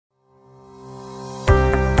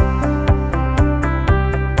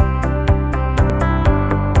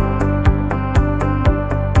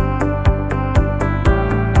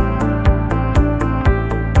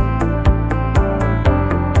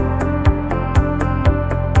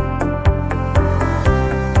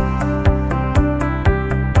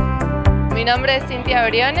Mi nombre es Cintia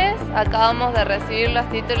Briones, acabamos de recibir los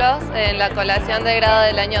títulos en la colación de grado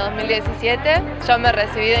del año 2017. Yo me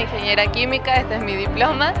recibí de Ingeniería Química, este es mi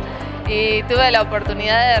diploma, y tuve la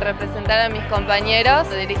oportunidad de representar a mis compañeros,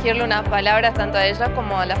 de dirigirle unas palabras tanto a ellos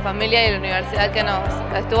como a la familia y la universidad que nos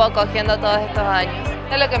estuvo acogiendo todos estos años.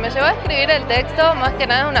 Lo que me llevó a escribir el texto, más que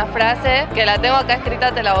nada es una frase que la tengo acá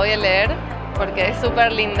escrita, te la voy a leer, porque es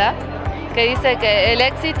súper linda, que dice que el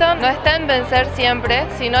éxito no está en vencer siempre,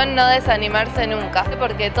 sino en no desanimarse nunca.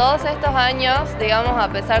 Porque todos estos años, digamos, a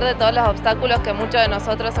pesar de todos los obstáculos que muchos de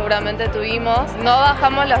nosotros seguramente tuvimos, no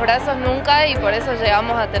bajamos los brazos nunca y por eso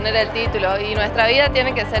llegamos a tener el título. Y nuestra vida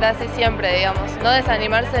tiene que ser así siempre, digamos, no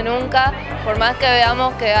desanimarse nunca, por más que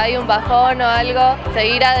veamos que hay un bajón o algo,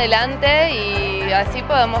 seguir adelante y así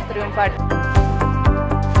podemos triunfar.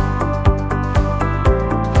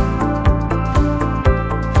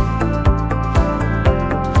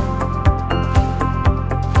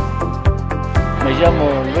 Me llamo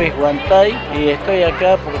Luis Guantay y estoy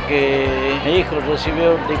acá porque mi hijo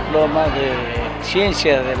recibió un diploma de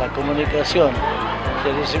Ciencia de la Comunicación,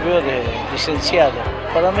 se recibió de licenciado.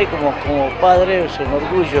 Para mí como padre es un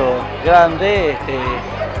orgullo grande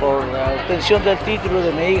por la obtención del título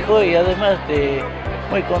de mi hijo y además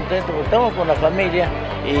muy contento porque estamos con la familia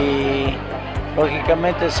y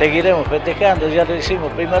lógicamente seguiremos festejando, ya lo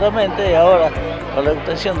hicimos primeramente y ahora con la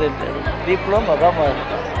obtención del diploma vamos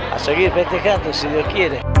a seguir festejando si Dios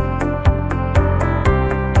quiere.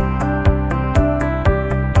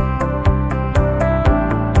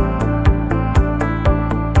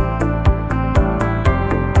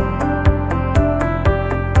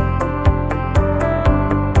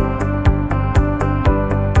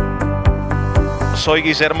 Soy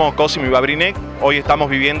Guillermo Cossimi. Hoy estamos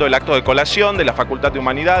viviendo el acto de colación de la Facultad de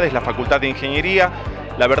Humanidades, la Facultad de Ingeniería.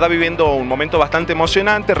 La verdad, viviendo un momento bastante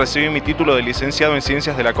emocionante, recibí mi título de licenciado en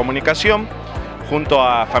Ciencias de la Comunicación, junto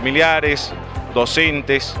a familiares,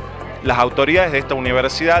 docentes, las autoridades de esta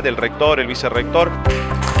universidad, el rector, el vicerrector.